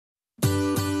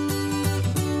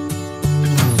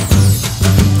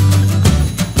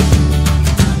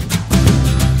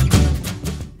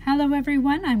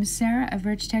everyone, I'm Sarah of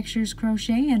Rich Textures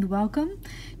Crochet and welcome.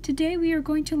 Today we are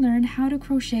going to learn how to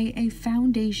crochet a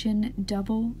foundation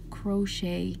double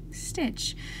crochet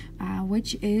stitch,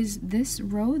 which is this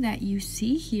row that you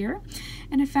see here.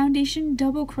 And a foundation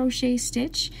double crochet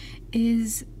stitch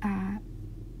is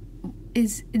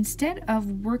instead of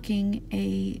working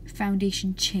a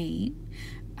foundation chain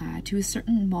to a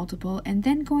certain multiple and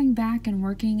then going back and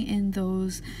working in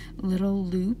those little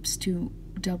loops to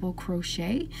double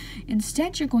crochet,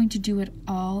 instead you're going to do it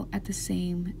all at the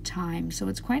same time. So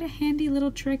it's quite a handy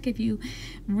little trick if you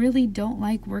really don't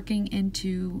like working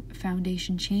into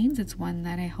foundation chains. It's one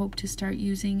that I hope to start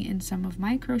using in some of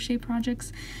my crochet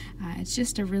projects. It's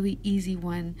just a really easy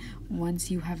one once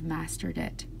you have mastered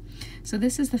it. So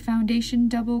this is the foundation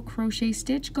double crochet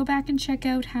stitch. Go back and check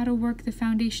out how to work the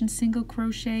foundation single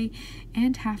crochet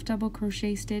and half double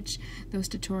crochet stitch. Those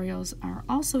tutorials are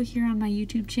also here on my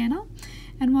YouTube channel.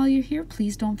 And while you're here,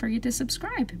 please don't forget to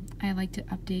subscribe. I like to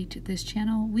update this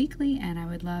channel weekly and I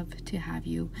would love to have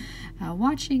you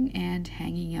watching and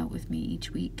hanging out with me each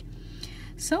week.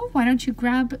 So why don't you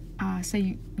grab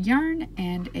say yarn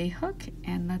and a hook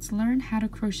and let's learn how to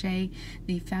crochet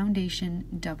the foundation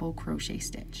double crochet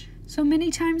stitch. So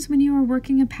many times when you are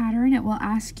working a pattern, it will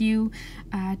ask you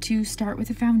to start with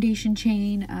a foundation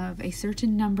chain of a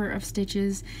certain number of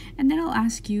stitches, and then it'll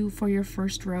ask you for your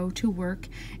first row to work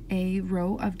a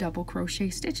row of double crochet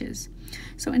stitches.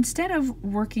 So instead of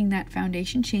working that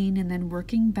foundation chain and then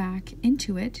working back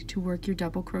into it to work your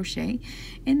double crochet,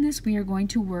 in this we are going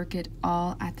to work it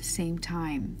all at the same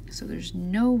time. So there's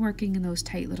no working in those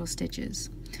tight little stitches.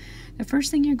 The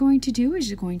first thing you're going to do is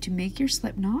you're going to make your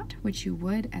slip knot, which you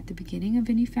would at the beginning of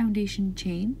any foundation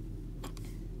chain.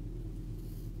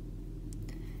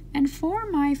 And for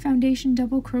my foundation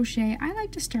double crochet, I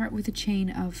like to start with a chain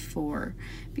of 4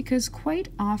 because quite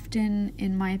often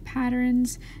in my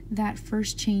patterns, that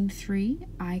first chain 3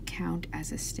 I count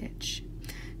as a stitch.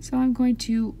 So I'm going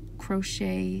to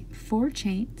crochet 4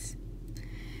 chains.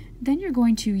 Then you're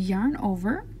going to yarn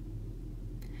over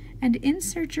and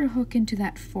insert your hook into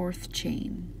that 4th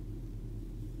chain.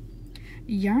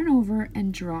 Yarn over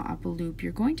and draw up a loop.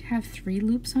 You're going to have 3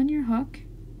 loops on your hook.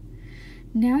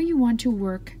 Now you want to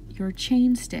work your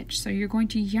chain stitch. So you're going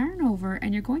to yarn over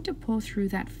and you're going to pull through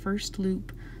that first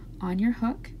loop on your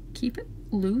hook. Keep it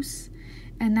loose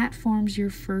and that forms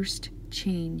your first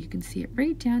chain. You can see it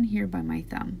right down here by my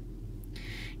thumb.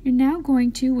 You're now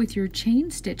going to, with your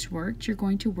chain stitch worked, you're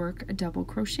going to work a double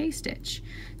crochet stitch.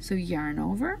 So yarn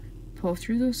over, pull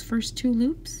through those first 2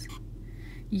 loops,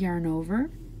 yarn over,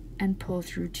 and pull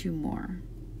through 2 more.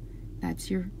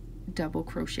 That's your double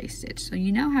crochet stitch. So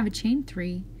you now have a chain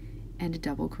 3 and a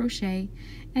double crochet,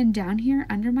 and down here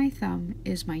under my thumb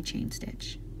is my chain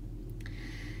stitch.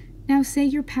 Now say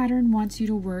your pattern wants you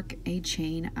to work a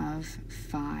chain of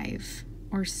 5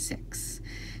 or 6.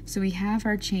 So we have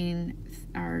our chain,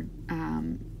 our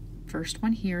first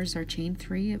one here is our chain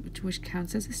 3, which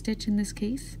counts as a stitch in this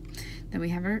case. Then we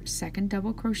have our second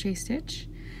double crochet stitch.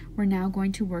 We're now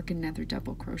going to work another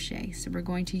double crochet. So we're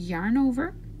going to yarn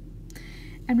over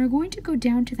and we're going to go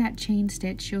down to that chain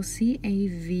stitch. You'll see a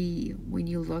V when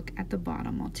you look at the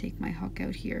bottom. I'll take my hook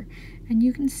out here and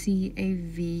you can see a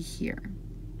V here.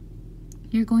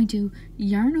 You're going to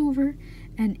yarn over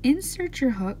and insert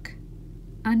your hook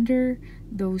under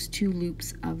those 2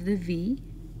 loops of the V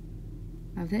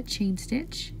of that chain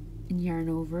stitch and yarn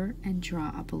over and draw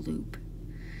up a loop.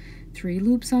 3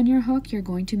 loops on your hook, you're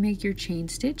going to make your chain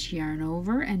stitch, yarn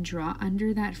over and draw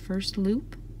under that first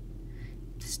loop.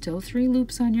 Still 3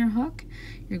 loops on your hook,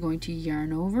 you're going to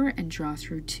yarn over and draw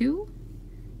through 2,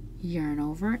 yarn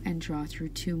over and draw through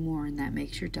 2 more, and that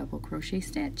makes your double crochet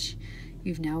stitch.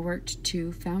 You've now worked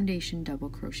 2 foundation double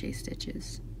crochet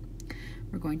stitches.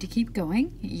 We're going to keep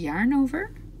going, yarn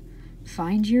over,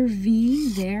 find your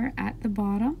V there at the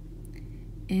bottom,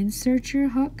 insert your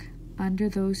hook under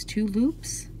those 2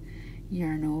 loops,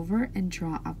 yarn over and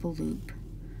draw up a loop.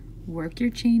 Work your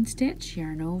chain stitch,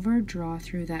 yarn over, draw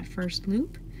through that first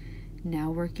loop. Now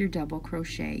work your double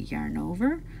crochet, yarn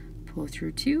over, pull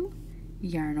through 2,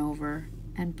 yarn over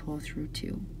and pull through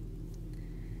 2.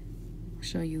 I'll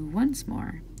show you once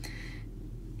more.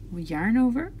 Yarn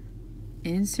over,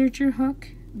 insert your hook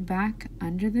back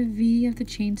under the V of the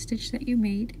chain stitch that you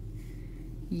made,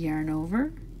 yarn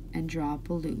over and draw up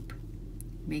a loop.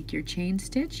 Make your chain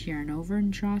stitch, yarn over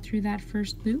and draw through that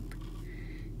first loop,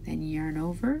 then yarn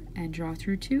over and draw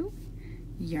through 2,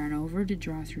 yarn over to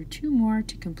draw through 2 more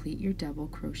to complete your double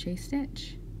crochet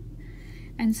stitch.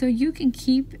 And so you can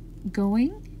keep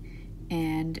going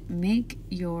and make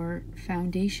your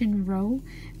foundation row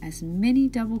as many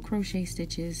double crochet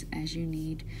stitches as you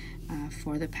need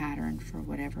for the pattern, for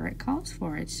whatever it calls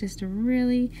for. It's just a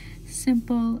really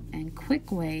simple and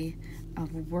quick way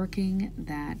of working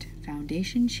that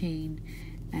foundation chain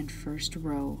and first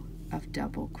row of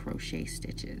double crochet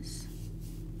stitches.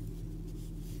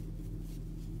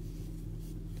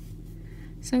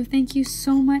 So thank you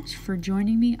so much for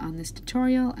joining me on this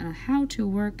tutorial on how to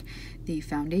work the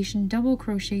foundation double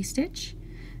crochet stitch.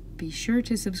 Be sure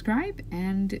to subscribe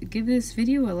and give this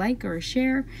video a like or a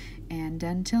share, and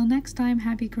until next time,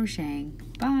 happy crocheting.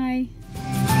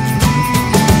 Bye!